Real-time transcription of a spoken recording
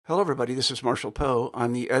Hello, everybody. This is Marshall Poe.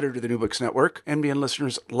 I'm the editor of the New Books Network. NBN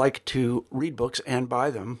listeners like to read books and buy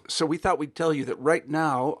them. So we thought we'd tell you that right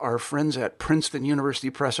now, our friends at Princeton University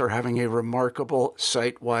Press are having a remarkable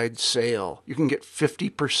site-wide sale. You can get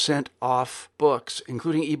 50% off books,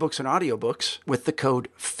 including ebooks and audiobooks, with the code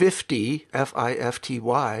 50,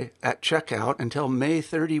 F-I-F-T-Y, at checkout until May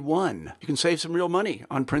 31. You can save some real money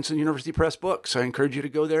on Princeton University Press books. I encourage you to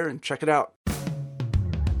go there and check it out.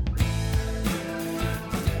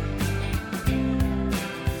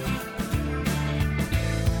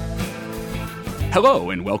 Hello,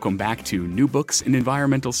 and welcome back to New Books in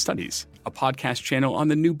Environmental Studies, a podcast channel on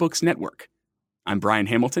the New Books Network. I'm Brian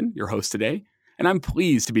Hamilton, your host today, and I'm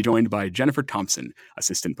pleased to be joined by Jennifer Thomson,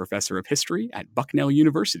 Assistant Professor of History at Bucknell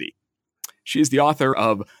University. She is the author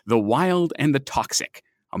of The Wild and the Toxic,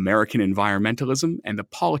 American Environmentalism and the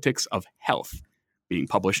Politics of Health, being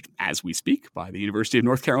published as we speak by the University of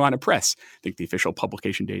North Carolina Press. I think the official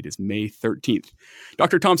publication date is May 13th.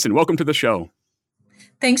 Dr. Thomson, welcome to the show.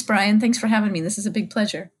 Thanks, Brian. Thanks for having me. This is a big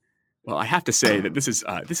pleasure. Well, I have to say that this is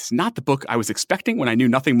not the book I was expecting when I knew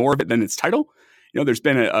nothing more of it than its title. You know, there's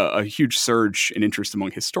been a huge surge in interest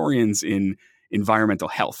among historians in environmental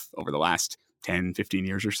health over the last 10, 15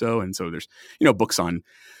 years or so. And so there's, books on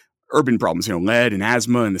urban problems, lead and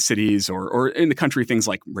asthma in the cities or in the country, things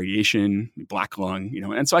like radiation, black lung,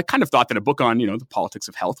 And so I kind of thought that a book on, the politics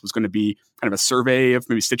of health was going to be kind of a survey of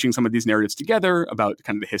maybe stitching some of these narratives together about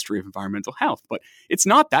kind of the history of environmental health. But it's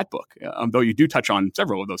not that book, though you do touch on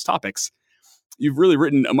several of those topics. You've really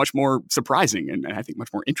written a much more surprising and I think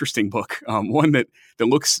much more interesting book, one that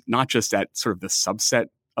looks not just at sort of the subset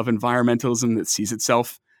of environmentalism that sees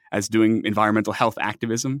itself as doing environmental health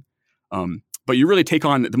activism, but you really take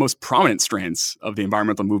on the most prominent strands of the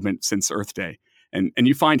environmental movement since Earth Day. And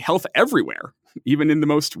you find health everywhere, even in the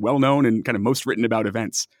most well-known and kind of most written about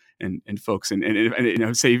events and folks.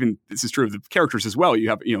 And say even this is true of the characters as well. You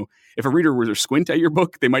have, if a reader were to squint at your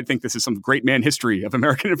book, they might think this is some great man history of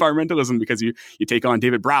American environmentalism because you take on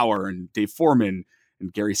David Brower and Dave Foreman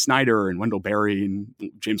and Gary Snyder and Wendell Berry and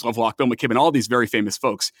James Lovelock, Bill McKibben, all these very famous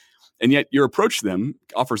folks. And yet your approach to them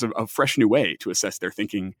offers a fresh new way to assess their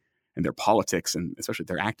thinking and their politics and especially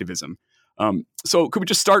their activism. So could we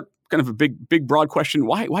just start kind of a big, broad question?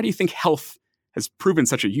 Why do you think health has proven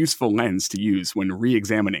such a useful lens to use when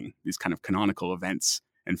re-examining these kind of canonical events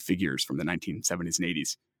and figures from the 1970s and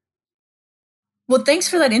 80s? Well, thanks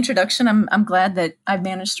for that introduction. I'm glad that I've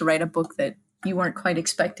managed to write a book that you weren't quite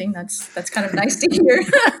expecting. That's kind of nice to hear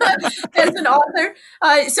as an author.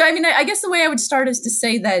 I guess the way I would start is to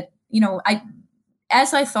say that,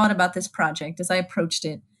 as I thought about this project, as I approached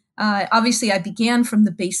it, obviously, I began from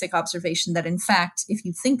the basic observation that, in fact, if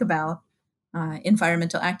you think about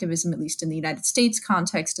environmental activism, at least in the United States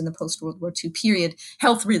context in the post-World War II period,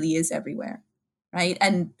 health really is everywhere, right?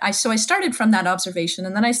 And I started from that observation,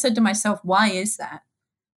 and then I said to myself, why is that,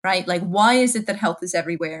 right? Like, why is it that health is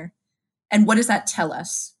everywhere? And what does that tell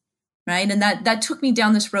us, right? And that took me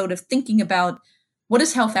down this road of thinking about what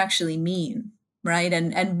does health actually mean, right?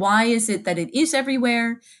 And why is it that it is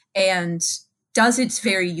everywhere? And does its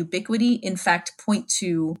very ubiquity, in fact, point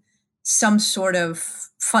to some sort of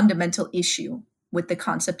fundamental issue with the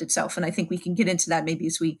concept itself? And I think we can get into that maybe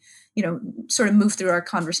as we, sort of move through our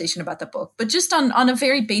conversation about the book. But just on a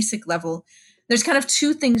very basic level, there's kind of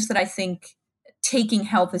two things that I think taking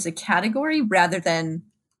health as a category rather than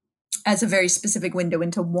as a very specific window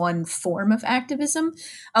into one form of activism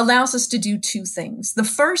allows us to do two things. The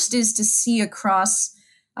first is to see across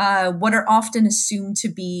what are often assumed to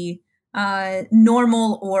be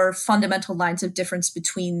normal or fundamental lines of difference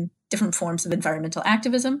between different forms of environmental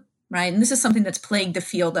activism, right? And this is something that's plagued the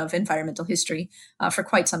field of environmental history for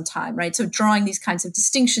quite some time, right? So drawing these kinds of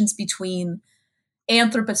distinctions between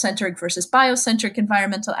anthropocentric versus biocentric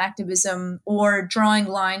environmental activism, or drawing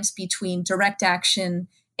lines between direct action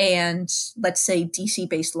and, let's say,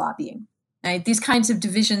 DC-based lobbying, right? These kinds of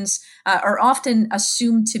divisions are often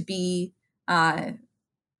assumed to be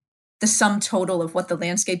the sum total of what the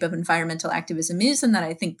landscape of environmental activism is, and that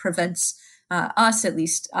I think prevents us, at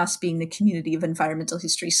least us being the community of environmental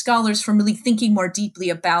history scholars, from really thinking more deeply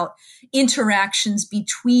about interactions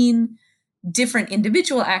between different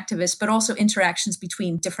individual activists, but also interactions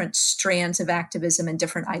between different strands of activism and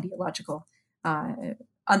different ideological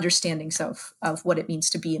understandings of what it means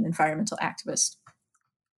to be an environmental activist.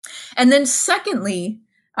 And then secondly,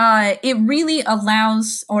 it really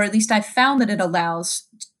allows, or at least I found that it allows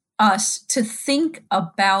us to think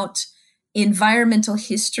about environmental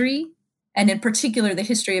history, and in particular, the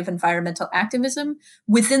history of environmental activism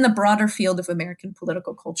within the broader field of American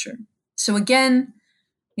political culture. So again,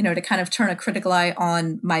 to kind of turn a critical eye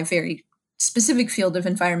on my very specific field of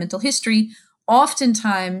environmental history,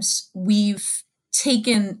 oftentimes we've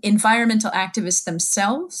taken environmental activists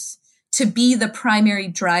themselves to be the primary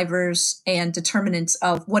drivers and determinants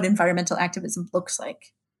of what environmental activism looks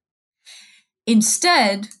like.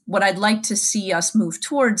 Instead, what I'd like to see us move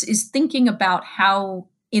towards is thinking about how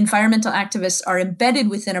environmental activists are embedded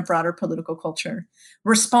within a broader political culture,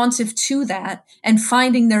 responsive to that, and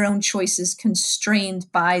finding their own choices constrained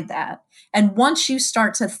by that. And once you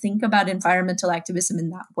start to think about environmental activism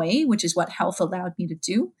in that way, which is what health allowed me to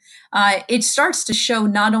do, it starts to show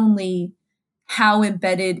not only how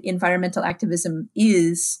embedded environmental activism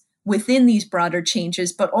is within these broader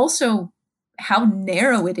changes, but also how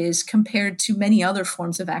narrow it is compared to many other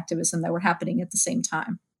forms of activism that were happening at the same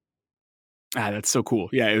time. That's so cool.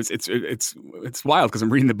 Yeah, it's wild because I'm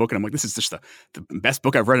reading the book and I'm like, this is just the best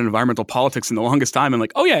book I've read in environmental politics in the longest time. And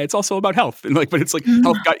like, oh yeah, it's also about health. And like, but it's like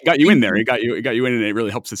health got you in there. It got you in, and it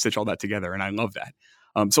really helps to stitch all that together. And I love that.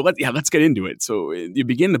 So let's get into it. So you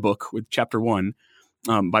begin the book with chapter 1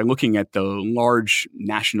 by looking at the large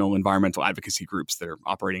national environmental advocacy groups that are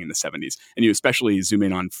operating in the 70s. And you especially zoom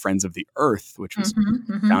in on Friends of the Earth, which was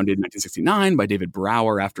founded in 1969 by David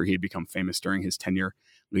Brower after he had become famous during his tenure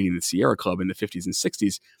leading the Sierra Club in the 50s and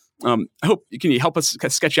 60s. Can you help us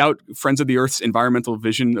sketch out Friends of the Earth's environmental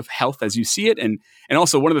vision of health as you see it? And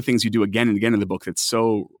also one of the things you do again and again in the book that's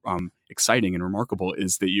so exciting and remarkable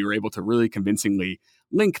is that you're able to really convincingly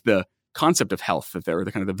link the concept of health that they're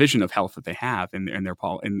the kind of the vision of health that they have and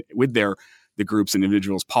with the groups and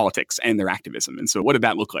individuals' politics and their activism. And so what did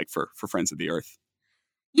that look like for Friends of the Earth?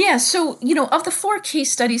 Yeah, so, of the 4 case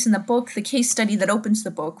studies in the book, the case study that opens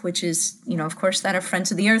the book, which is, of course, that of Friends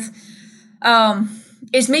of the Earth,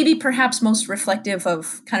 is maybe perhaps most reflective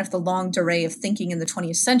of kind of the longue durée of thinking in the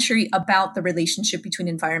 20th century about the relationship between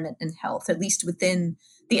environment and health, at least within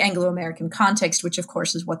the Anglo-American context, which, of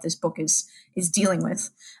course, is what this book is dealing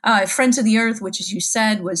with. Friends of the Earth, which, as you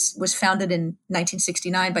said, was founded in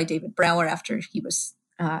 1969 by David Brower after he was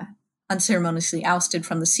unceremoniously ousted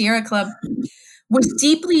from the Sierra Club, was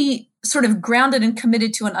deeply sort of grounded and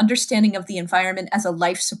committed to an understanding of the environment as a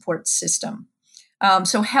life support system.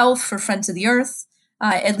 So health for Friends of the Earth,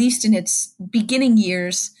 at least in its beginning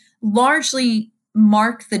years, largely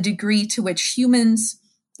mark the degree to which humans,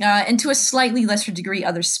 and to a slightly lesser degree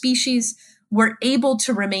other species, were able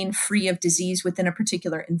to remain free of disease within a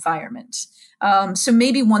particular environment. So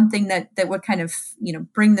maybe one thing that would kind of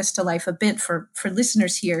bring this to life a bit for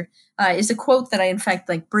listeners here is a quote that I in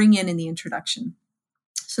fact bring in the introduction.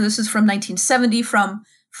 So this is from 1970 from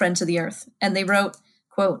Friends of the Earth. And they wrote,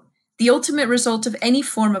 quote, "The ultimate result of any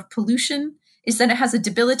form of pollution is that it has a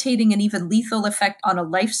debilitating and even lethal effect on a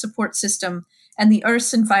life support system, and the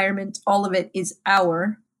Earth's environment, all of it, is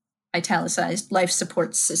our," italicized, "life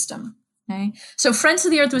support system." Okay? So Friends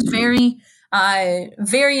of the Earth was very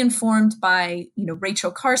informed by,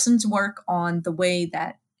 Rachel Carson's work on the way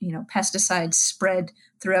that, pesticides spread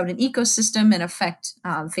throughout an ecosystem and affect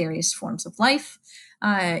various forms of life.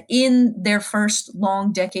 In their first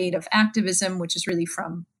long decade of activism, which is really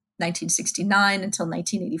from 1969 until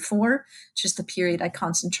 1984, which is the period I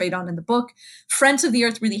concentrate on in the book, Friends of the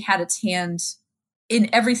Earth really had its hands in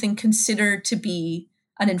everything considered to be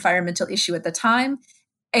an environmental issue at the time,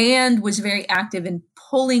 and was very active in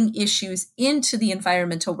pulling issues into the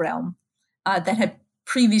environmental realm that had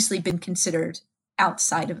previously been considered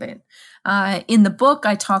outside of it. In the book,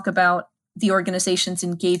 I talk about the organization's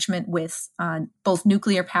engagement with both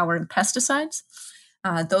nuclear power and pesticides.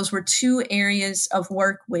 Those were 2 areas of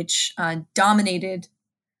work which dominated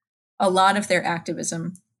a lot of their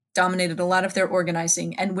activism, dominated a lot of their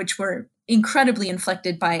organizing, and which were incredibly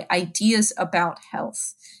inflected by ideas about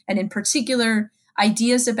health. And in particular,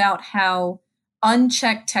 ideas about how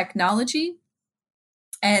unchecked technology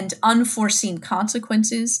and unforeseen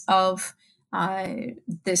consequences of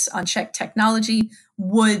this unchecked technology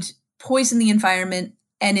would poison the environment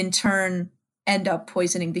and in turn end up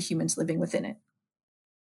poisoning the humans living within it.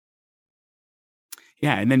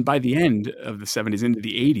 Yeah, and then by the end of the 70s into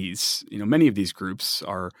the 80s, many of these groups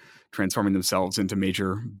are transforming themselves into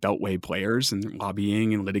major beltway players and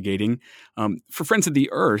lobbying and litigating. For Friends of the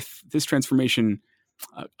Earth, this transformation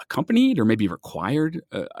accompanied or maybe required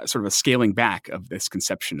sort of a scaling back of this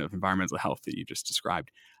conception of environmental health that you just described.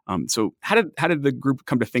 So how did the group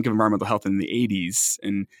come to think of environmental health in the 80s,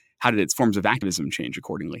 and how did its forms of activism change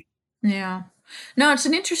accordingly? Yeah. No, it's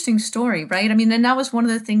an interesting story, right? I mean, and that was one of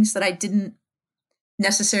the things that I didn't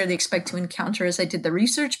necessarily expect to encounter as I did the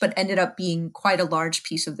research, but ended up being quite a large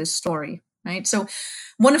piece of this story, right? So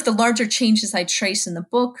one of the larger changes I trace in the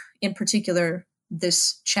book, in particular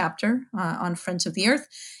this chapter on Friends of the Earth,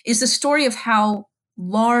 is the story of how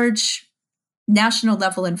large national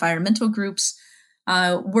level environmental groups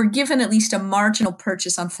were given at least a marginal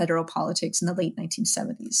purchase on federal politics in the late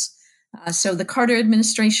 1970s. So the Carter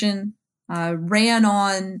administration ran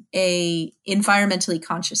on a environmentally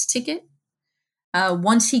conscious ticket.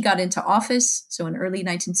 Once he got into office, so in early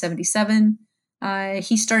 1977,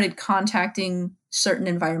 he started contacting certain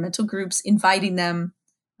environmental groups, inviting them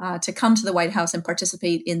to come to the White House and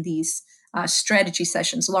participate in these strategy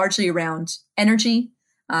sessions, largely around energy,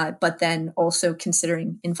 but then also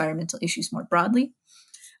considering environmental issues more broadly.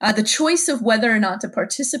 The choice of whether or not to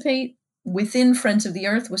participate within Friends of the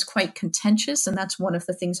Earth was quite contentious, and that's one of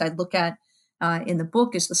the things I look at in the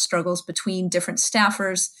book is the struggles between different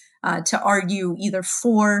staffers to argue either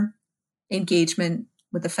for engagement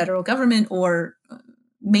with the federal government or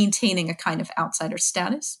maintaining a kind of outsider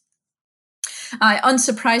status.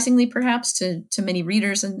 Unsurprisingly, perhaps to many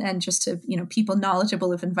readers and just to people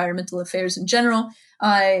knowledgeable of environmental affairs in general,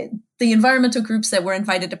 the environmental groups that were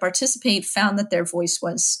invited to participate found that their voice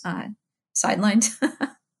was sidelined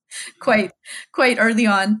quite early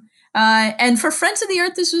on. And for Friends of the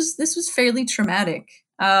Earth, this was fairly traumatic.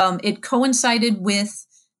 It coincided with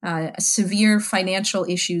severe financial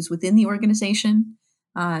issues within the organization,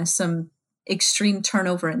 some extreme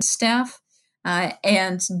turnover in staff,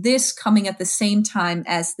 and this coming at the same time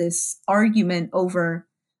as this argument over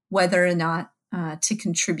whether or not to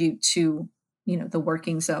contribute to the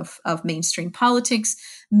workings of mainstream politics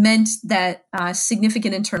meant that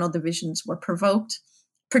significant internal divisions were provoked,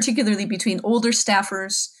 particularly between older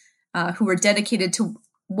staffers who were dedicated to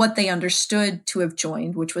what they understood to have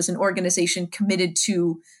joined, which was an organization committed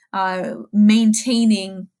to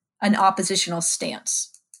maintaining an oppositional stance.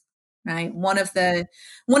 Right. One of the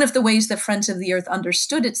ways that Friends of the Earth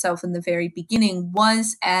understood itself in the very beginning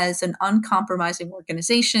was as an uncompromising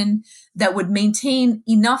organization that would maintain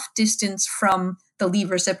enough distance from the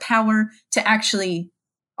levers of power to actually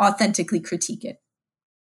authentically critique it.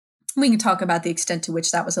 We can talk about the extent to which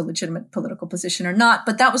that was a legitimate political position or not,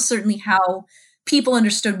 but that was certainly how people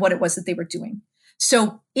understood what it was that they were doing.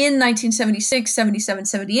 So in 1976, 77,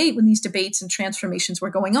 78, when these debates and transformations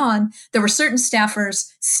were going on, there were certain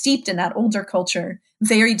staffers steeped in that older culture,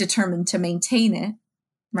 very determined to maintain it,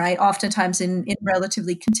 right? Oftentimes in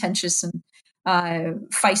relatively contentious and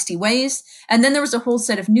feisty ways. And then there was a whole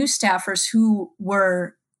set of new staffers who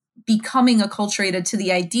were becoming acculturated to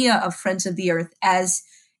the idea of Friends of the Earth as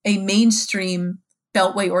a mainstream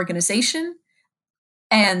Beltway organization.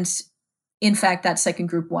 And in fact, that second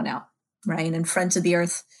group won out. Right. And Friends of the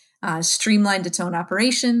Earth streamlined its own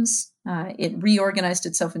operations. It reorganized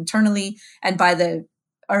itself internally. And by the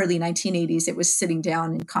early 1980s, it was sitting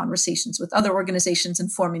down in conversations with other organizations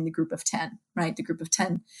and forming the Group of 10, right? The Group of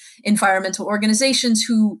 10 environmental organizations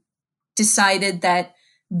who decided that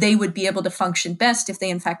they would be able to function best if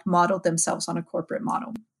they, in fact, modeled themselves on a corporate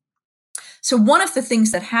model. So one of the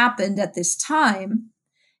things that happened at this time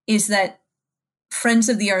is that Friends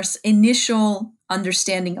of the Earth's initial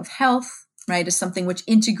understanding of health, right, as something which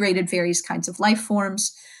integrated various kinds of life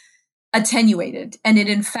forms, attenuated. And it,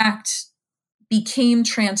 in fact, became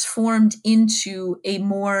transformed into a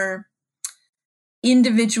more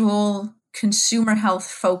individual, consumer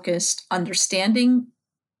health-focused understanding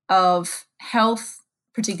of health,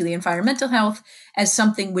 particularly environmental health, as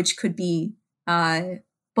something which could be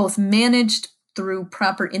both managed through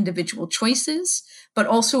proper individual choices, but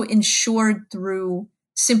also ensured through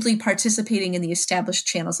simply participating in the established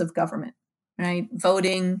channels of government, right?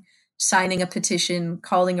 Voting, signing a petition,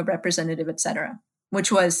 calling a representative, et cetera,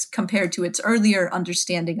 which was, compared to its earlier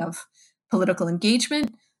understanding of political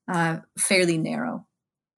engagement, fairly narrow.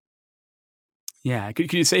 Yeah.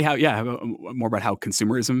 Could you say more about how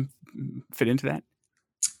consumerism fit into that?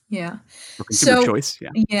 Yeah. Or consumer choice? Yeah.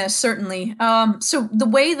 Yeah, certainly. So the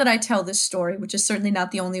way that I tell this story, which is certainly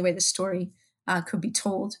not the only way the story could be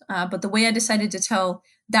told, but the way I decided to tell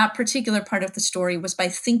that particular part of the story was by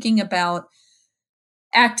thinking about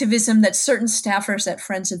activism that certain staffers at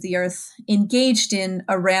Friends of the Earth engaged in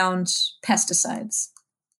around pesticides.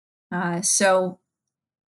 So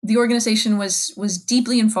the organization was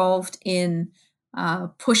deeply involved in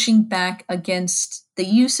pushing back against the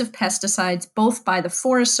use of pesticides, both by the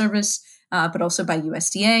Forest Service, but also by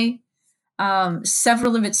USDA.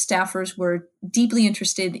 Several of its staffers were deeply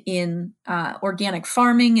interested in organic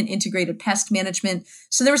farming and integrated pest management.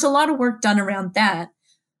 So there was a lot of work done around that.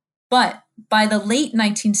 But by the late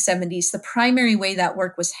 1970s, the primary way that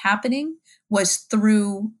work was happening was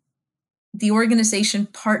through the organization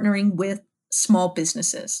partnering with small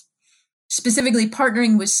businesses, specifically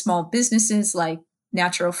partnering with small businesses like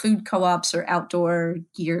natural food co-ops or outdoor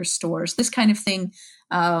gear stores, this kind of thing,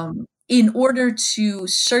 in order to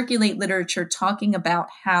circulate literature talking about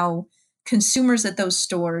how consumers at those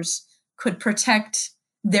stores could protect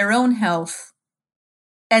their own health,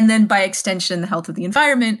 and then by extension, the health of the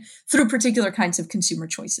environment through particular kinds of consumer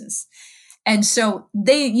choices. And so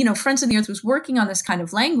they, Friends of the Earth was working on this kind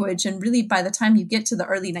of language. And really, by the time you get to the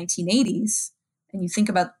early 1980s, and you think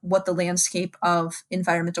about what the landscape of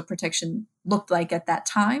environmental protection looked like at that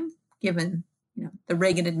time, given the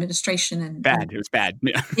Reagan administration and it was bad.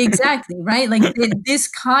 Yeah. Exactly, right? Like this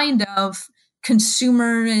kind of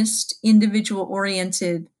consumerist,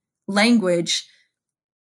 individual-oriented language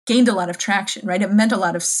gained a lot of traction, right? It meant a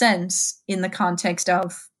lot of sense in the context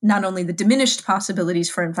of not only the diminished possibilities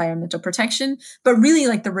for environmental protection, but really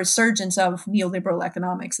like the resurgence of neoliberal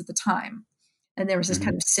economics at the time. And there was this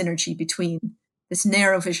kind of synergy between this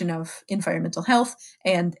narrow vision of environmental health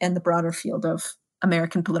and the broader field of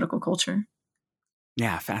American political culture.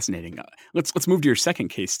 Yeah, fascinating. Let's move to your second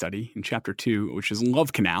case study in chapter 2, which is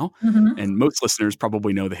Love Canal. And most listeners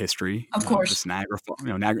probably know the history. Of course. This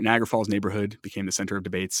Niagara Falls neighborhood became the center of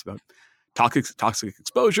debates about toxic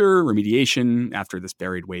exposure, remediation after this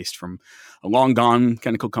buried waste from a long gone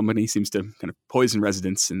chemical company seems to kind of poison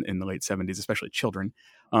residents in the late 70s, especially children.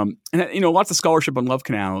 And lots of scholarship on Love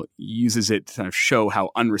Canal uses it to kind of show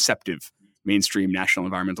how unreceptive mainstream national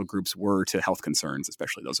environmental groups were to health concerns,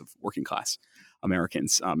 especially those of working class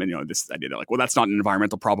Americans. This idea that that's not an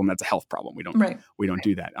environmental problem, that's a health problem. We don't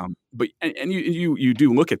do that. But you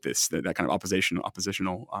do look at this, that kind of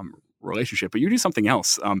oppositional relationship, but you do something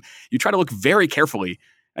else. You try to look very carefully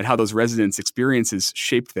at how those residents' experiences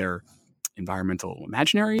shaped their environmental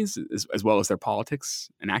imaginaries as well as their politics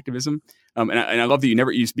and activism. And I love that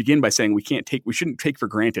you begin by saying we shouldn't take for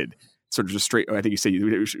granted sort of just straight. I think you say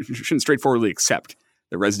you shouldn't straightforwardly accept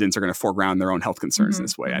that residents are going to foreground their own health concerns in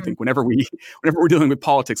this way. I think whenever we're dealing with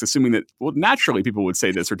politics, assuming that naturally people would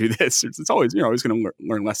say this or do this, it's always always going to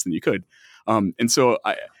learn less than you could. And so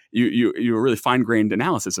you a really fine-grained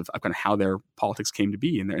analysis of kind of how their politics came to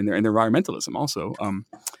be and their environmentalism also.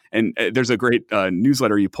 And there's a great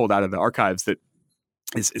newsletter you pulled out of the archives that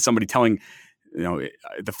is somebody telling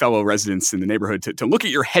the fellow residents in the neighborhood to look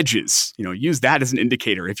at your hedges. Use that as an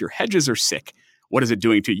indicator. If your hedges are sick, what is it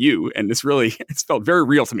doing to you? And it's felt very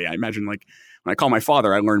real to me. I imagine when I call my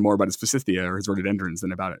father, I learn more about his forsythia or his rhododendrons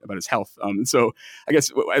than about his health. So I guess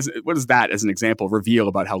what does that as an example reveal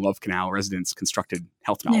about how Love Canal residents constructed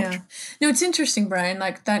health knowledge? Yeah. No, it's interesting, Brian,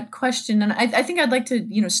 like that question. And I think I'd like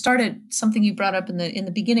to, start at something you brought up in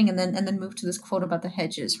the beginning and then move to this quote about the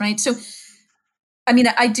hedges, right? So,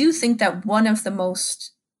 I do think that one of the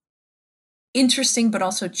most interesting but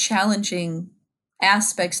also challenging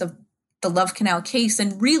aspects of the Love Canal case,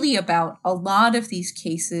 and really about a lot of these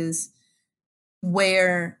cases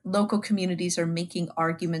where local communities are making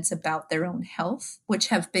arguments about their own health, which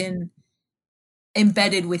have been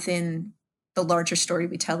embedded within the larger story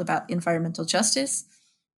we tell about environmental justice,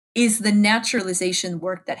 is the naturalization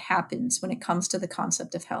work that happens when it comes to the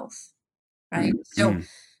concept of health, right? So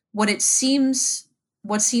what seems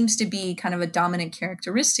to be kind of a dominant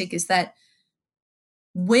characteristic is that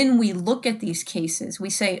when we look at these cases, we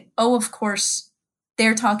say, oh, of course,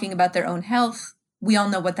 they're talking about their own health. We all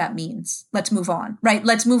know what that means. Let's move on, right?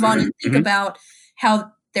 Let's move on and think about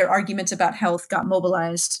how their arguments about health got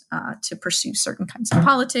mobilized to pursue certain kinds of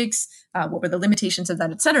politics, what were the limitations of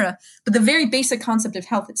that, et cetera. But the very basic concept of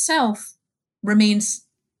health itself remains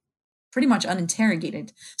pretty much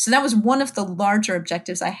uninterrogated. So that was one of the larger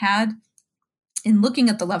objectives I had in looking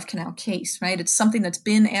at the Love Canal case, right? It's something that's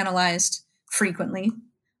been analyzed frequently,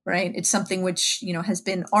 right? It's something which, has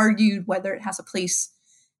been argued whether it has a place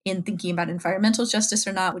in thinking about environmental justice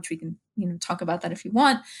or not, which we can, talk about that if you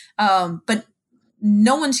want. But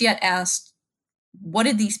no one's yet asked, what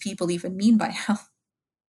did these people even mean by health?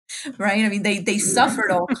 Right? They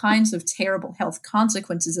suffered all kinds of terrible health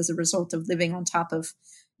consequences as a result of living on top of,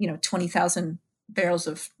 20,000 barrels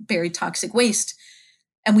of buried toxic waste.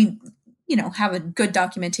 And we, have a good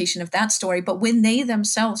documentation of that story. But when they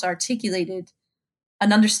themselves articulated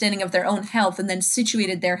an understanding of their own health and then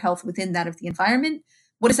situated their health within that of the environment,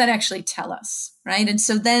 what does that actually tell us, right? And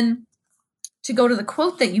so then to go to the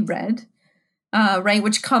quote that you read, right,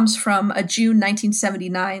 which comes from a June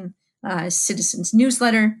 1979 Citizens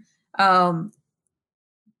newsletter, the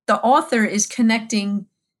author is connecting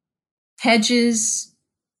hedges,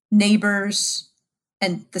 neighbors,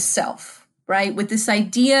 and the self, right? With this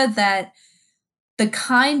idea that the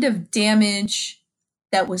kind of damage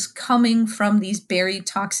that was coming from these buried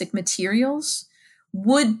toxic materials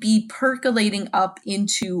would be percolating up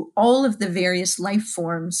into all of the various life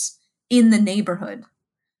forms in the neighborhood,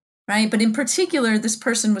 right? But in particular, this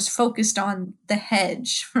person was focused on the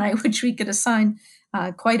hedge, right? Which we could assign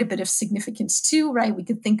quite a bit of significance to, right? We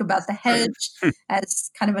could think about the hedge as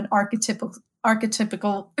kind of an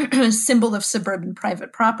archetypical symbol of suburban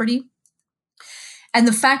private property. And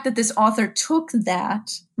the fact that this author took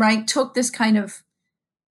that, right, took this kind of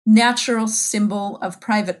natural symbol of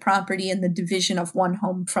private property and the division of one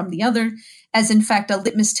home from the other as, in fact, a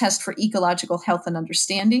litmus test for ecological health and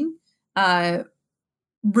understanding,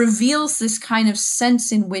 reveals this kind of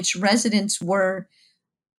sense in which residents were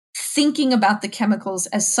thinking about the chemicals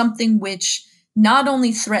as something which not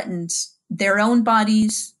only threatened their own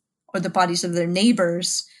bodies or the bodies of their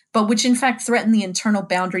neighbors, but which in fact threatened the internal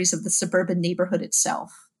boundaries of the suburban neighborhood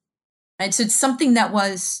itself. Right? So it's something that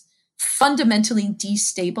was fundamentally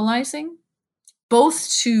destabilizing,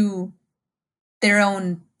 both to their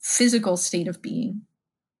own physical state of being,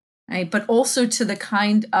 right, but also to the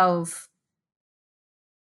kind of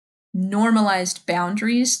normalized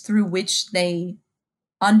boundaries through which they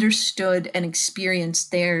understood and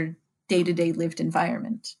experienced their day-to-day lived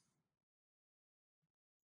environment.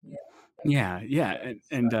 Yeah.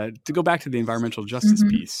 And to go back to the environmental justice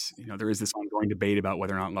piece, there is this ongoing debate about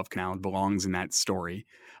whether or not Love Canal belongs in that story.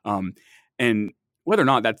 And whether or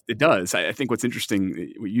not that it does, I think what's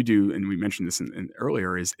interesting, what you do, and we mentioned this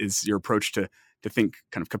earlier, is your approach to think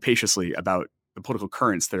kind of capaciously about the political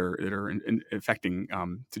currents that are affecting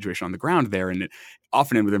situation on the ground there. And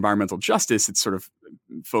often with environmental justice, it's sort of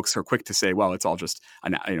folks are quick to say, well, it's all just,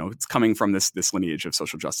 it's coming from this lineage of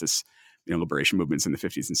social justice, liberation movements in the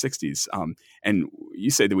 50s and 60s. And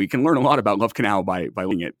you say that we can learn a lot about Love Canal by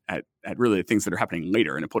looking at really the things that are happening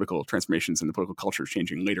later and the political transformations and the political culture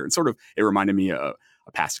changing later. And sort of, it reminded me of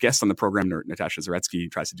a past guest on the program, Natasha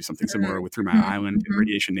Zaretsky, tries to do something similar with 3 Mile Island and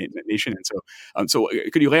Radiation Nation. And so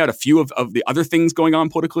could you lay out a few of the other things going on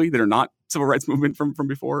politically that are not civil rights movement from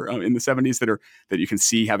before in the 70s that you can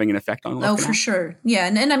see having an effect on Love Canal? For sure. Yeah.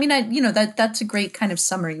 And I mean, that's a great kind of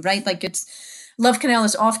summary, right? Like Love Canal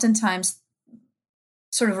is oftentimes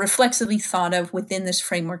sort of reflexively thought of within this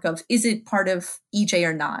framework of, is it part of EJ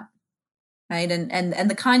or not? Right. And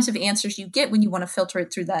the kinds of answers you get when you want to filter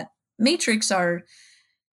it through that matrix are,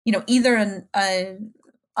 either an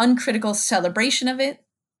uncritical celebration of it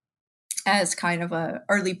as kind of a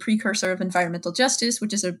early precursor of environmental justice,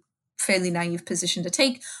 which is a fairly naive position to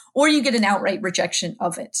take, or you get an outright rejection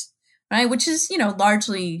of it, right? Which is,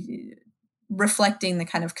 largely reflecting the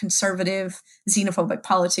kind of conservative, xenophobic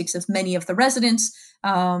politics of many of the residents,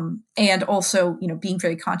 and also, being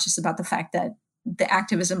very conscious about the fact that the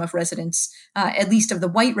activism of residents, at least of the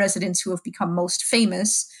white residents who have become most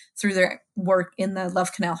famous through their work in the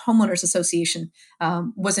Love Canal Homeowners Association,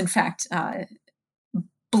 was in fact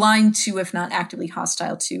blind to, if not actively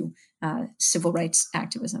hostile to, civil rights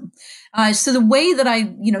activism. So the way that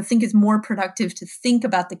I, think is more productive to think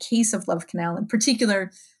about the case of Love Canal, in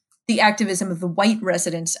particular, the activism of the white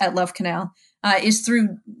residents at Love Canal, is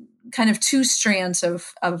through kind of 2 strands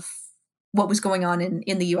of what was going on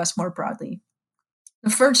in the U.S. more broadly. The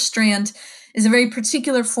first strand is a very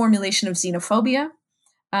particular formulation of xenophobia,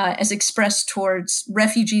 as expressed towards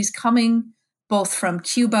refugees coming both from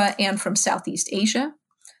Cuba and from Southeast Asia.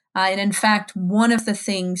 And in fact, one of the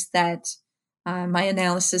things that my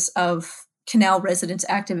analysis of Canal residents'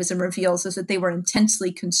 activism reveals is that they were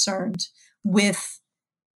intensely concerned with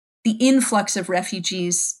the influx of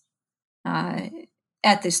refugees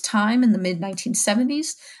at this time in the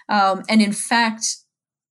mid-1970s, and in fact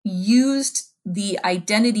used the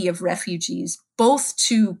identity of refugees both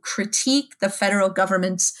to critique the federal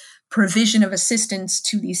government's provision of assistance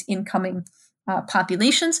to these incoming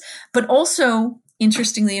populations, but also,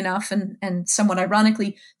 interestingly enough, and somewhat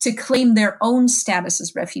ironically, to claim their own status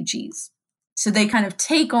as refugees. So they kind of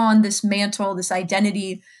take on this mantle, this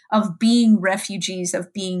identity of being refugees,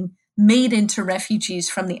 of being made into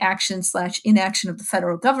refugees from the action/inaction of the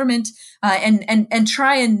federal government, and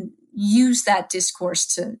try and use that discourse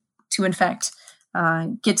to in fact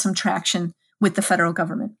get some traction with the federal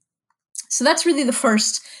government. So that's really the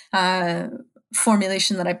first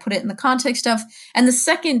formulation that I put it in the context of. And the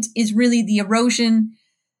second is really the erosion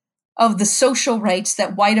of the social rights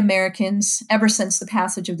that white Americans, ever since the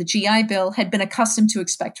passage of the GI Bill, had been accustomed to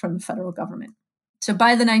expect from the federal government. So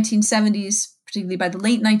by the 1970s, particularly by the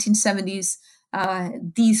late 1970s,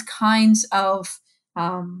 these kinds of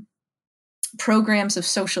programs of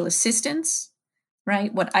social assistance,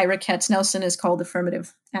 right, what Ira Katznelson has called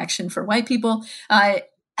affirmative action for white people,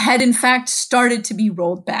 had in fact started to be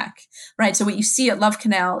rolled back, right? So what you see at Love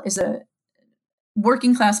Canal is a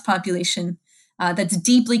working class population that's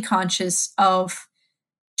deeply conscious of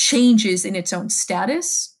changes in its own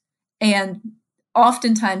status and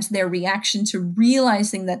oftentimes their reaction to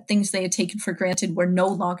realizing that things they had taken for granted were no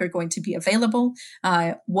longer going to be available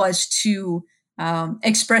was to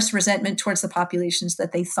express resentment towards the populations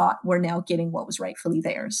that they thought were now getting what was rightfully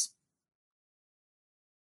theirs.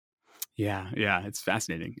 Yeah, it's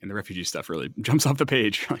fascinating. And the refugee stuff really jumps off the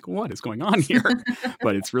page. Like, what is going on here?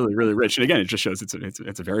 But it's really, really rich. And again, it just shows it's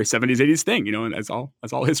a very 70s, 80s thing, and as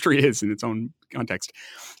all history is in its own context.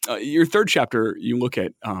 Your third chapter, you look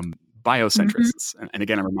at biocentrists. Mm-hmm. And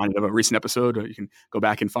again, I'm reminded of a recent episode. You can go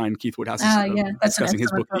back and find Keith Woodhouse's discussing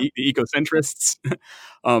his book, The Ecocentrists.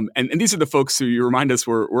 And these are the folks who you remind us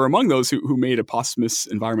were among those who made a posthumous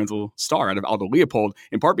environmental star out of Aldo Leopold,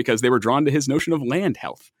 in part because they were drawn to his notion of land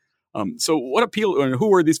health. So who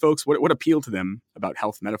were these folks? What appealed to them about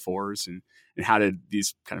health metaphors, and how did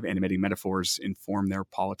these kind of animating metaphors inform their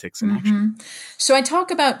politics and action? So I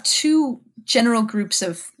talk about two general groups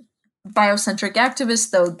of biocentric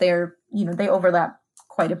activists, though they overlap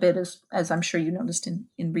quite a bit, as I'm sure you noticed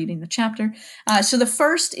in reading the chapter. So the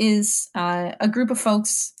first is a group of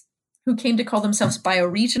folks who came to call themselves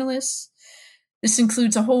bioregionalists. This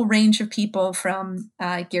includes a whole range of people from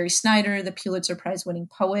Gary Snyder, the Pulitzer Prize-winning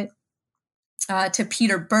poet, to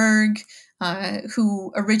Peter Berg,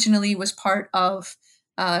 who originally was part of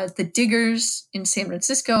the Diggers in San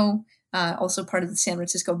Francisco, also part of the San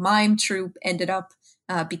Francisco Mime Troupe, ended up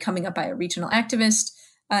becoming a bioregional activist.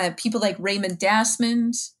 People like Raymond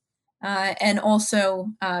Dasmond, and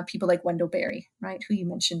also people like Wendell Berry, right, who you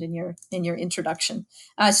mentioned in your introduction.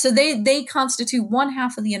 So they constitute one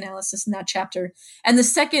half of the analysis in that chapter, and the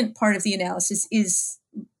second part of the analysis is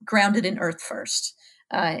grounded in Earth First,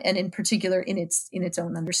 and in particular in its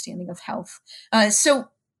own understanding of health. So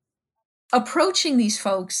approaching these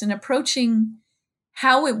folks and approaching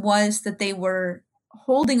how it was that they were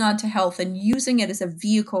holding on to health and using it as a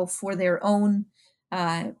vehicle for their own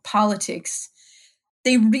politics,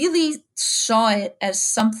 they really saw it as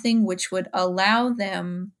something which would allow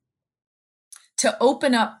them to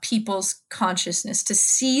open up people's consciousness, to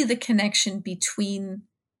see the connection between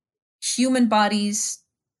human bodies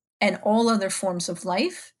and all other forms of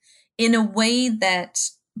life in a way that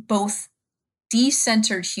both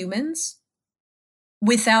decentered humans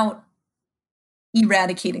without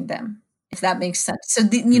eradicating them, if that makes sense. So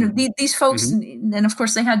these folks, and of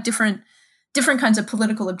course they had different kinds of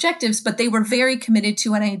political objectives, but they were very committed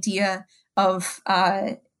to an idea of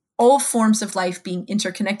all forms of life being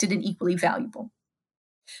interconnected and equally valuable.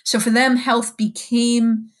 So for them, health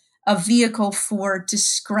became a vehicle for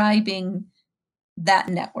describing that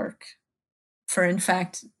network, for in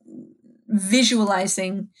fact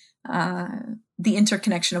visualizing the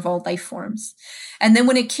interconnection of all life forms. And then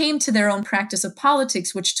when it came to their own practice of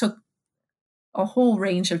politics, which took a whole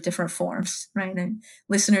range of different forms, right? And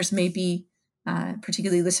listeners may be,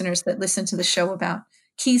 particularly listeners that listen to the show about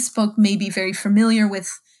Keith's book, may be very familiar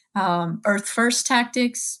with Earth First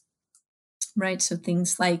tactics, right? So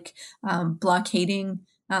things like blockading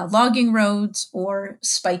logging roads or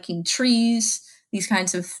spiking trees, these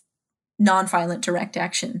kinds of nonviolent direct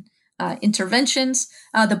action interventions.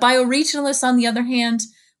 The bioregionalists, on the other hand,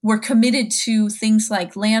 were committed to things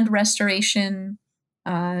like land restoration,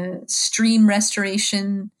 stream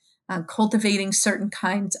restoration, cultivating certain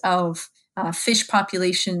kinds of fish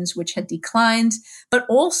populations which had declined, but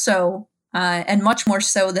also, and much more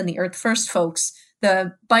so than the Earth First folks,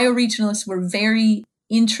 the bioregionalists were very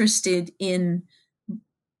interested in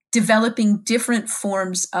developing different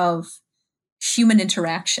forms of human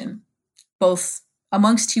interaction, both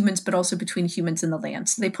amongst humans, but also between humans and the land.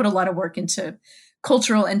 So they put a lot of work into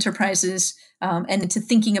cultural enterprises and into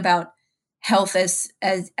thinking about health as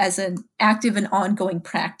an active and ongoing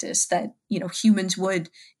practice that humans would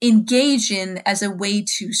engage in as a way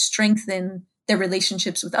to strengthen their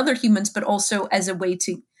relationships with other humans, but also as a way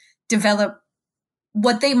to develop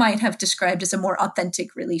what they might have described as a more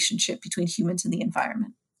authentic relationship between humans and the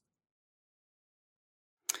environment.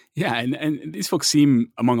 Yeah, and these folks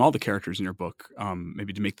seem, among all the characters in your book,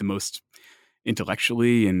 maybe to make the most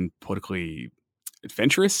intellectually and politically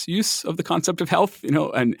adventurous use of the concept of health,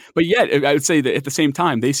 but yet I would say that at the same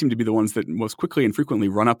time, they seem to be the ones that most quickly and frequently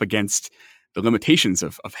run up against the limitations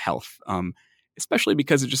of health, especially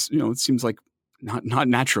because it just, it seems like not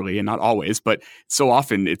naturally and not always, but so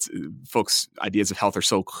often it's folks' ideas of health are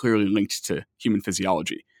so clearly linked to human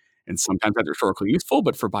physiology. And sometimes that's rhetorically useful,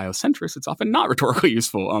 but for biocentrists, it's often not rhetorically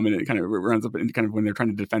useful. And it kind of runs up in kind of when they're trying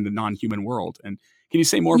to defend the non-human world. And can you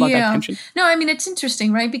say more about that tension? No, I mean, it's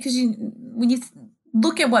interesting, right? Because when you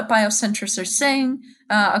look at what biocentrists are saying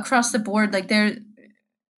across the board, like they're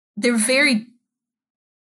very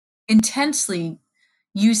intensely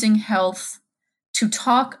using health to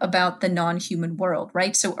talk about the non-human world,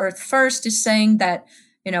 right? So Earth First is saying that,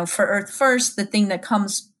 for Earth First, the thing that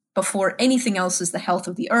comes before anything else is the health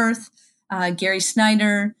of the earth. Gary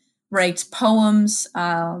Snyder writes poems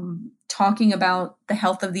talking about the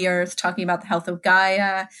health of the earth, talking about the health of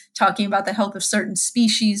Gaia, talking about the health of certain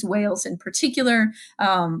species, whales in particular.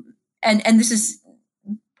 And this is,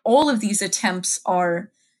 all of these attempts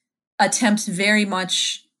are attempts very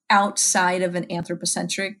much outside of an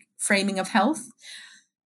anthropocentric framing of health.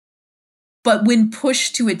 But when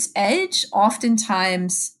pushed to its edge,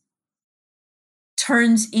 oftentimes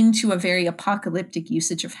turns into a very apocalyptic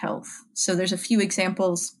usage of health. So there's a few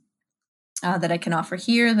examples that I can offer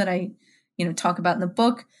here that I, talk about in the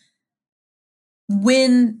book.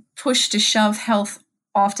 When pushed to shove, health,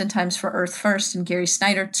 oftentimes for Earth First and Gary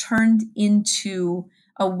Snyder, turned into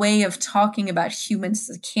a way of talking about humans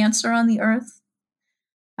as a cancer on the earth.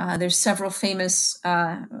 There's several famous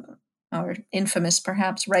or infamous,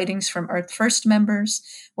 perhaps, writings from Earth First members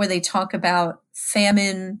where they talk about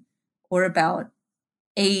famine or about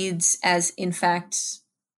AIDS as, in fact,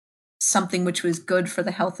 something which was good for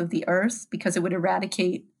the health of the earth because it would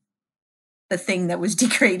eradicate the thing that was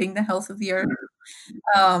degrading the health of the earth.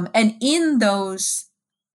 And in those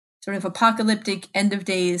sort of apocalyptic, end of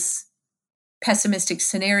days, pessimistic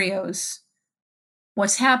scenarios,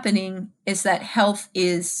 what's happening is that health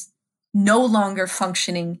is no longer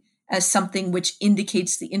functioning as something which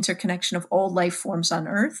indicates the interconnection of all life forms on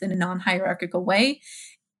Earth in a non-hierarchical way.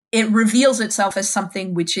 It reveals itself as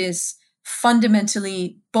something which is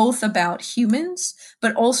fundamentally both about humans,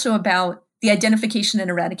 but also about the identification and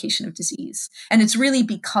eradication of disease. And it's really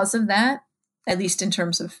because of that, at least in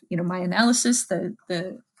terms of my analysis, the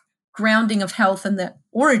grounding of health and the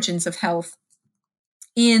origins of health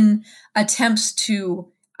in attempts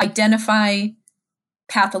to identify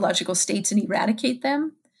pathological states and eradicate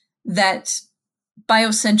them, that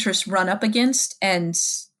biocentrists run up against and,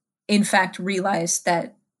 in fact, realize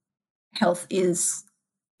that health is,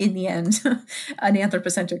 in the end, an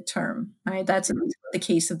anthropocentric term. Right? That's the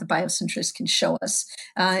case that the biocentrists can show us.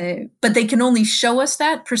 But they can only show us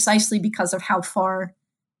that precisely because of how far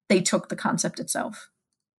they took the concept itself.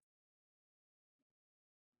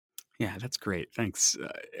 Yeah, that's great. Thanks.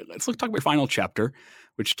 Let's talk about your final chapter,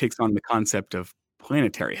 which takes on the concept of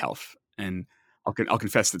planetary health. And I'll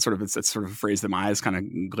confess that it's sort of a phrase that my eyes kind of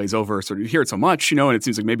glaze over. Sort of, you hear it so much, and it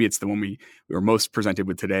seems like maybe it's the one we were most presented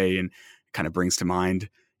with today, and kind of brings to mind,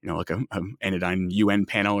 like a anodyne UN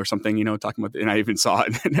panel or something, talking about. And I even saw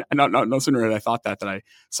it. No sooner had I thought that I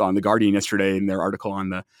saw in the Guardian yesterday in their article on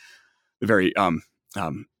the very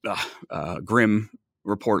grim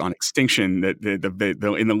report on extinction, that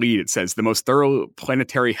the in the lead it says the most thorough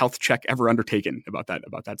planetary health check ever undertaken about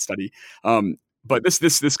that study. But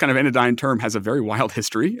this kind of anodyne term has a very wild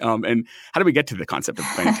history. And how do we get to the concept of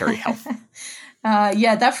planetary health?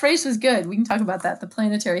 Yeah, that phrase was good. We can talk about that. The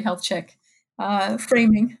planetary health check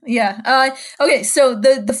framing. Yeah. Okay. So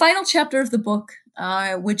the final chapter of the book,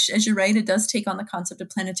 which, as you're right, it does take on the concept of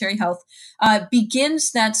planetary health,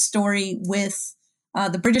 begins that story with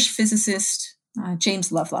the British physicist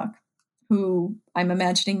James Lovelock, who I'm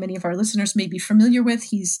imagining many of our listeners may be familiar with.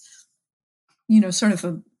 He's, sort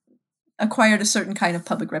of acquired a certain kind of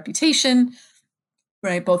public reputation,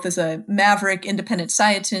 right? Both as a maverick independent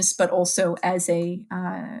scientist, but also as a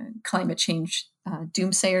climate change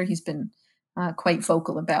doomsayer. He's been quite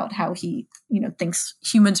vocal about how he, thinks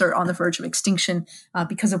humans are on the verge of extinction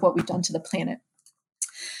because of what we've done to the planet.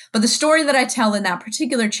 But the story that I tell in that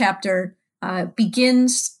particular chapter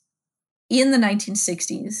begins in the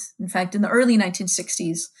 1960s. In fact, in the early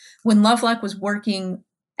 1960s, when Lovelock was working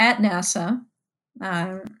at NASA,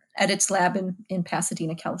 at its lab in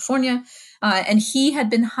Pasadena, California. And he had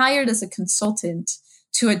been hired as a consultant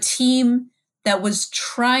to a team that was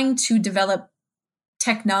trying to develop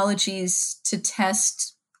technologies to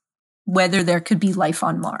test whether there could be life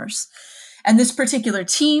on Mars. And this particular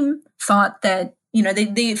team thought that,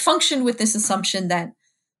 they functioned with this assumption that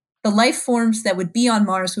the life forms that would be on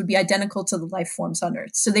Mars would be identical to the life forms on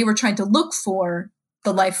Earth. So they were trying to look for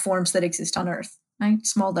the life forms that exist on Earth, right?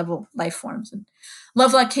 Small level life forms. And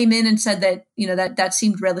Lovelock came in and said that, that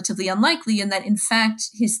seemed relatively unlikely, and that in fact,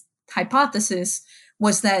 his hypothesis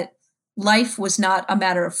was that life was not a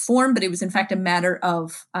matter of form, but it was in fact a matter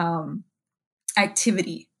of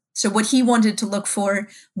activity. So what he wanted to look for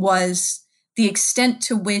was the extent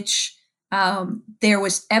to which there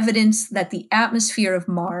was evidence that the atmosphere of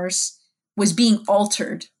Mars was being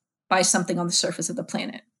altered by something on the surface of the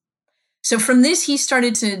planet. So from this, he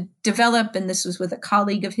started to develop, and this was with a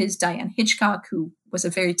colleague of his, Diane Hitchcock, who was a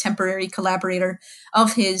very temporary collaborator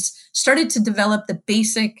of his, started to develop the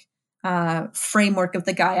basic framework of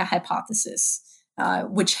the Gaia hypothesis,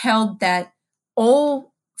 which held that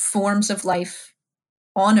all forms of life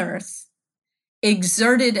on Earth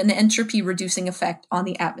exerted an entropy-reducing effect on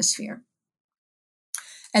the atmosphere.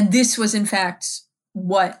 And this was, in fact,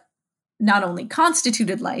 what not only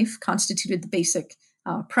constituted life, constituted the basic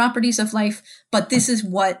properties of life, but this is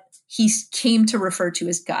what he came to refer to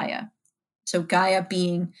as Gaia. So Gaia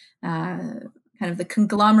being kind of the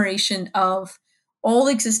conglomeration of all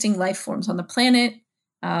existing life forms on the planet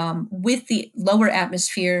with the lower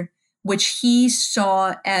atmosphere, which he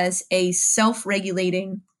saw as a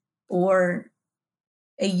self-regulating or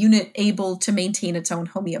a unit able to maintain its own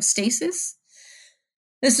homeostasis.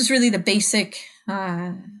 This is really the basic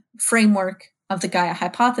framework of the Gaia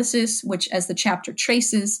hypothesis, which, as the chapter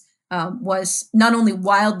traces, was not only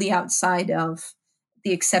wildly outside of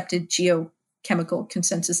the accepted geochemical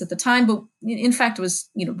consensus at the time, but in fact was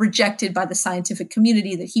rejected by the scientific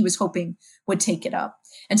community that he was hoping would take it up.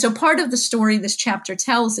 And so part of the story this chapter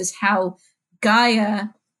tells is how Gaia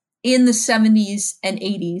in the 70s and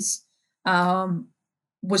 80s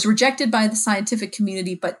was rejected by the scientific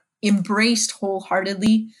community, but embraced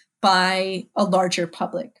wholeheartedly by a larger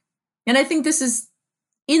public. And I think this is,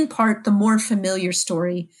 in part, the more familiar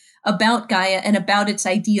story about Gaia and about its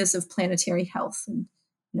ideas of planetary health, and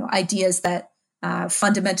ideas that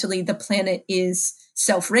fundamentally the planet is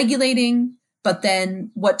self-regulating, but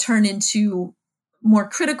then what turn into more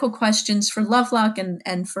critical questions for Lovelock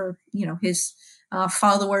and for his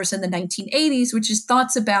followers in the 1980s, which is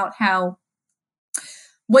thoughts about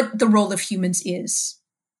what the role of humans is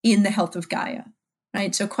in the health of Gaia,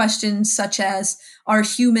 right? So questions such as, are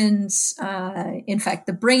humans, in fact,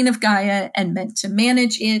 the brain of Gaia and meant to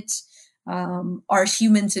manage it? Are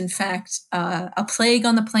humans, in fact, a plague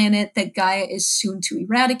on the planet that Gaia is soon to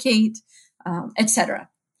eradicate, etc.?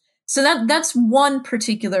 So that's one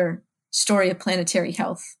particular story of planetary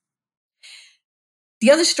health. The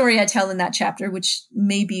other story I tell in that chapter, which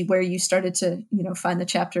may be where you started to find the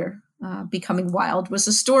chapter becoming wild, was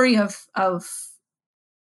the story of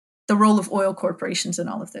the role of oil corporations in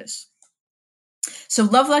all of this. So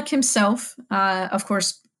Lovelock himself, of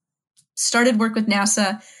course, started work with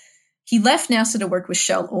NASA. He left NASA to work with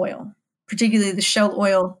Shell Oil, particularly the Shell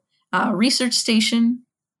Oil research station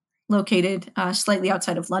located slightly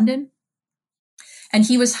outside of London. And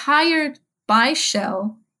he was hired by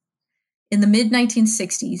Shell in the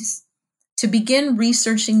mid-1960s to begin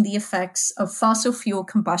researching the effects of fossil fuel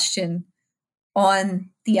combustion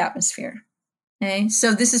on the atmosphere. Okay?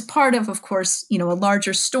 So this is part of course, a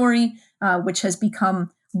larger story, which has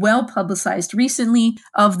become well publicized recently,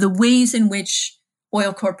 of the ways in which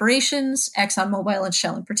oil corporations, ExxonMobil and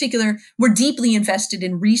Shell in particular, were deeply invested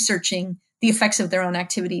in researching the effects of their own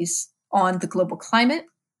activities on the global climate,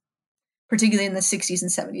 particularly in the 60s and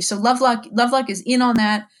 70s. So Lovelock is in on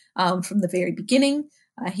that from the very beginning.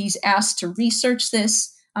 He's asked to research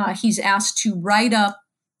this. He's asked to write up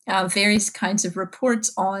various kinds of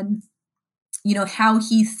reports on, how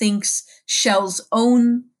he thinks Shell's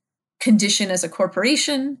own condition as a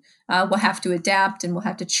corporation will have to adapt and will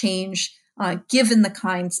have to change, given the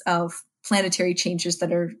kinds of planetary changes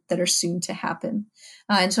that are soon to happen.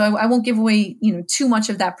 And so I won't give away, too much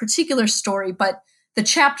of that particular story, but the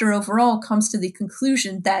chapter overall comes to the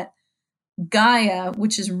conclusion that Gaia,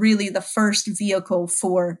 which is really the first vehicle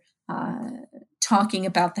for talking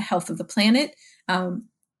about the health of the planet,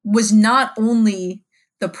 was not only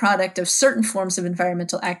the product of certain forms of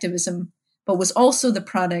environmental activism, but was also the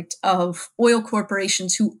product of oil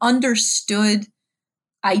corporations who understood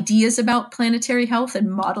ideas about planetary health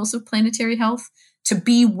and models of planetary health to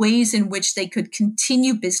be ways in which they could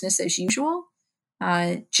continue business as usual,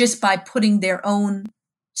 just by putting their own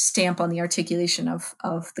stamp on the articulation of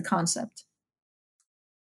the concept.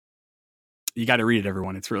 You got to read it,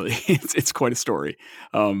 everyone. It's really, it's quite a story.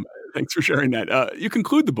 Thanks for sharing that. You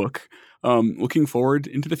conclude the book looking forward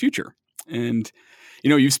into the future. And,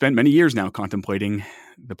 you've spent many years now contemplating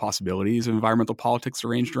the possibilities of environmental politics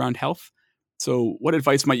arranged around health. So what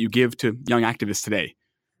advice might you give to young activists today?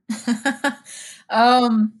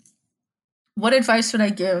 What advice would I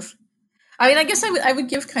give? I mean, I guess I would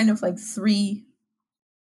give kind of like three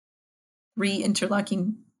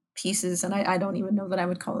interlocking pieces, and I don't even know that I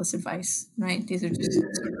would call this advice, right? These are just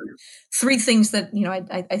three things that,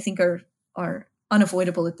 I think are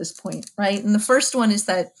unavoidable at this point, right? And the first one is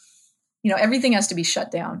that, everything has to be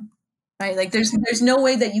shut down, right? Like there's no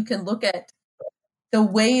way that you can look at the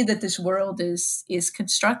way that this world is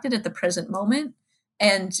constructed at the present moment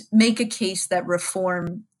and make a case that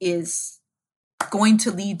reform is going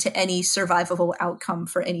to lead to any survivable outcome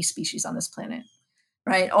for any species on this planet,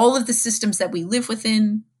 right? All of the systems that we live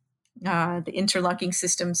within, the interlocking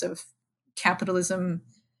systems of capitalism,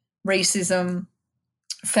 racism,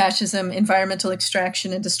 fascism, environmental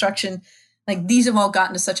extraction and destruction. Like these have all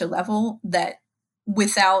gotten to such a level that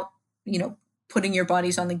without, putting your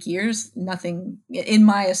bodies on the gears, nothing, in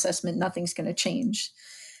my assessment, nothing's going to change.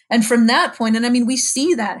 And from that point, and I mean, we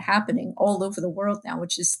see that happening all over the world now,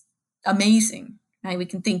 which is amazing. Right? We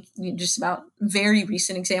can think just about very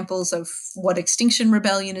recent examples of what Extinction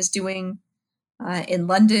Rebellion is doing in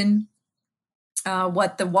London,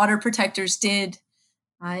 what the water protectors did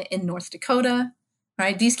in North Dakota.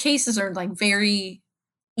 Right? These cases are like very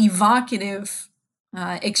evocative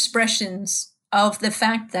expressions of the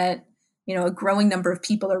fact that, a growing number of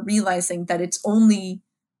people are realizing that it's only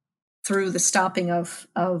through the stopping of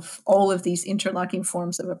all of these interlocking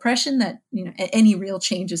forms of oppression that, any real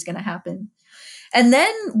change is going to happen. And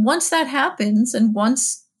then once that happens, and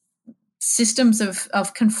once systems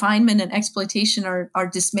of confinement and exploitation are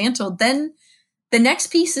dismantled, then the next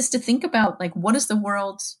piece is to think about, like, what is the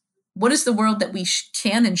world that we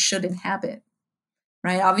can and should inhabit,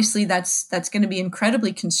 right? Obviously, that's going to be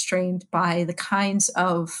incredibly constrained by the kinds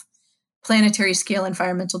of planetary scale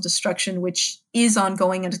environmental destruction, which is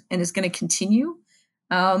ongoing and is going to continue.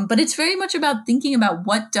 But it's very much about thinking about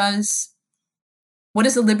what does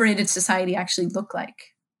a liberated society actually look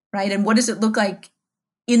like, right? And what does it look like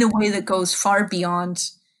in a way that goes far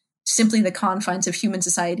beyond simply the confines of human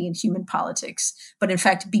society and human politics, but in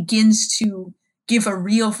fact begins to give a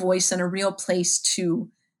real voice and a real place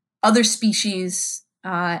to other species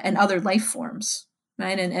and other life forms,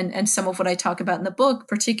 right? And some of what I talk about in the book,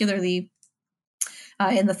 particularly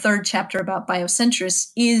in the third chapter about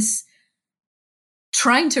biocentrists, is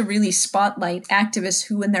trying to really spotlight activists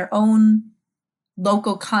who in their own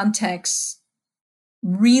local contexts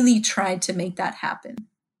really tried to make that happen,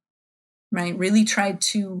 right? Really tried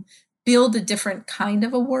to build a different kind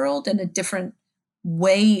of a world and a different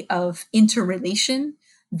way of interrelation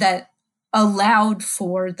that allowed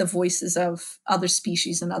for the voices of other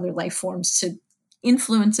species and other life forms to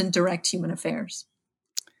influence and direct human affairs.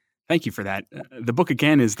 Thank you for that. The book,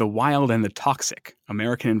 again, is The Wild and the Toxic,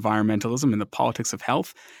 American Environmentalism and the Politics of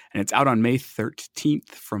Health, and it's out on May 13th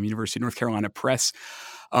from University of North Carolina Press.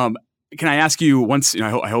 Can I ask you, once,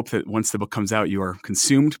 I hope that once the book comes out, you are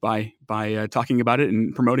consumed by talking about it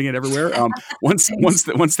and promoting it everywhere. Once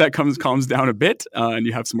that calms down a bit and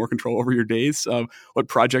you have some more control over your days, what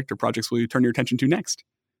project or projects will you turn your attention to next?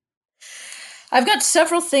 I've got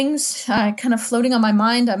several things kind of floating on my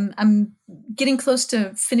mind. I'm getting close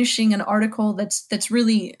to finishing an article that's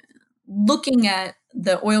really looking at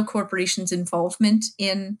the oil corporation's involvement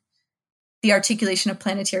in the articulation of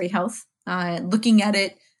planetary health, looking at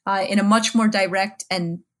it in a much more direct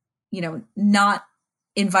and, not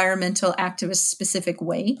environmental activist specific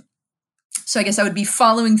way. So I guess I would be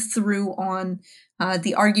following through on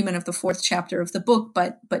the argument of the fourth chapter of the book,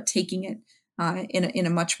 but taking it in a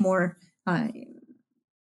much more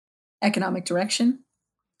economic direction.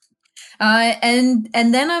 And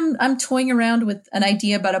then I'm toying around with an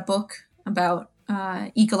idea about a book about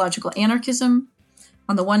ecological anarchism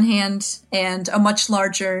on the one hand, and a much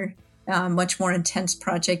larger, much more intense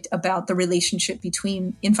project about the relationship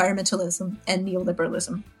between environmentalism and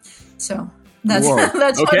neoliberalism. So that's okay.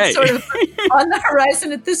 What's sort of on the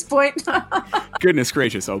horizon at this point. Goodness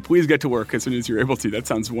gracious. Oh, please get to work as soon as you're able to. That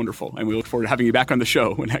sounds wonderful. And we look forward to having you back on the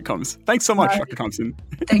show when that comes. Thanks so much, Dr. Thomson.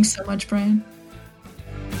 Thanks so much, Brian.